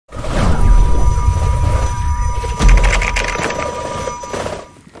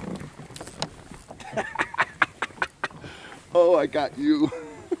I got you.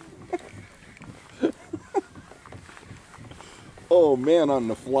 Oh man, on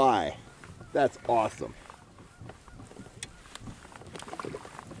the fly. That's awesome.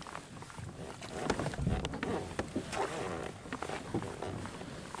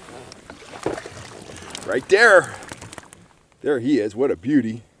 Right there. There he is. What a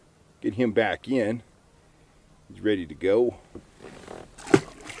beauty. Get him back in. He's ready to go.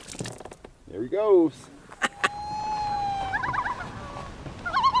 There he goes.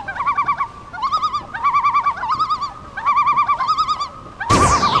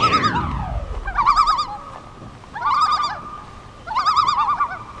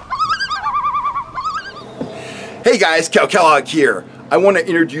 Hey guys, Cal Kellogg here. I want to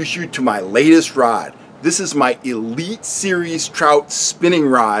introduce you to my latest rod. This is my Elite Series Trout spinning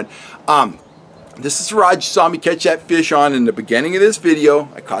rod. This is the rod you saw me catch that fish on in the beginning of this video.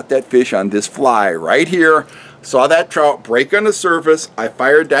 I caught that fish on this fly right here. Saw that trout break on the surface. I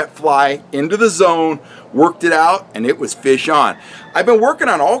fired that fly into the zone, worked it out, and it was fish on. I've been working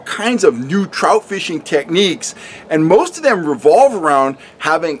on all kinds of new trout fishing techniques, and most of them revolve around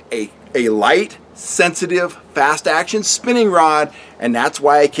having a light, sensitive, fast action spinning rod, and that's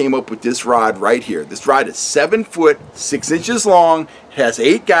why I came up with this rod right here. This rod is 7 foot 6 inches long. It has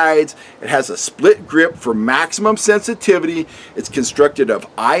 8 guides. It has a split grip for maximum sensitivity. It's constructed of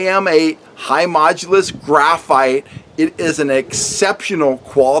IM8 high modulus graphite. It is an exceptional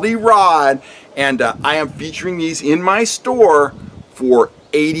quality rod, and I am featuring these in my store for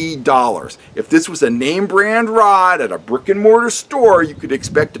 $80. If this was a name brand rod at a brick and mortar store, you could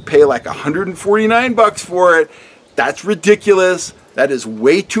expect to pay like 149 bucks for it. That's ridiculous. That is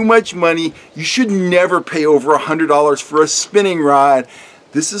way too much money. You should never pay over $100 for a spinning rod.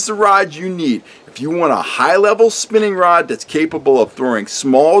 This is the rod you need. If you want a high level spinning rod that's capable of throwing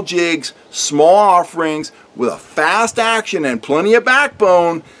small jigs, small offerings with a fast action and plenty of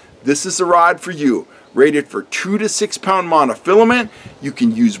backbone, this is the rod for you. Rated for 2 to 6 pound monofilament. You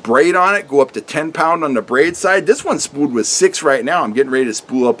can use braid on it, go up to 10 pound on the braid side. This one's spooled with 6 right now. I'm getting ready to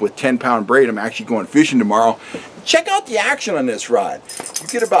spool up with 10 pound braid. I'm actually going fishing tomorrow. Check out the action on this rod. You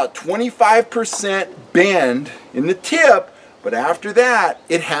get about 25% bend in the tip, but after that,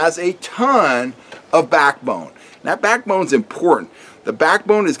 it has a ton of backbone. That backbone's important. The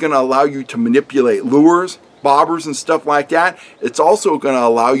backbone is going to allow you to manipulate lures, bobbers and stuff like that. It's also going to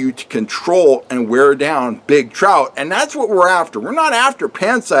allow you to control and wear down big trout, and that's what we're after. We're not after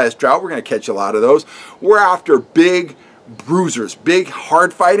pan-sized trout. We're going to catch a lot of those. We're after big bruisers, big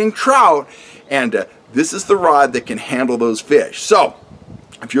hard fighting trout, and this is the rod that can handle those fish. So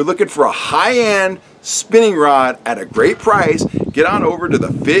if you're looking for a high-end spinning rod at a great price, get on over to the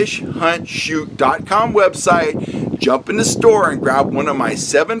fishhuntshoot.com website, jump in the store and grab one of my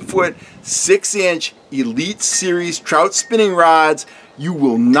 7 foot 6 inch Elite Series trout spinning rods. You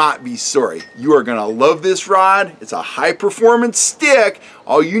will not be sorry. You are gonna love this rod. It's a high performance stick.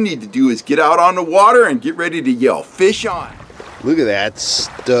 All you need to do is get out on the water and get ready to yell fish on. Look at that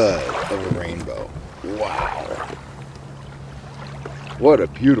stud of a rainbow. Wow. What a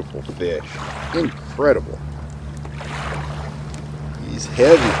beautiful fish. Incredible. He's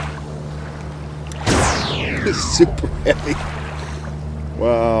heavy. He's super heavy.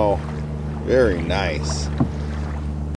 Wow. Very nice.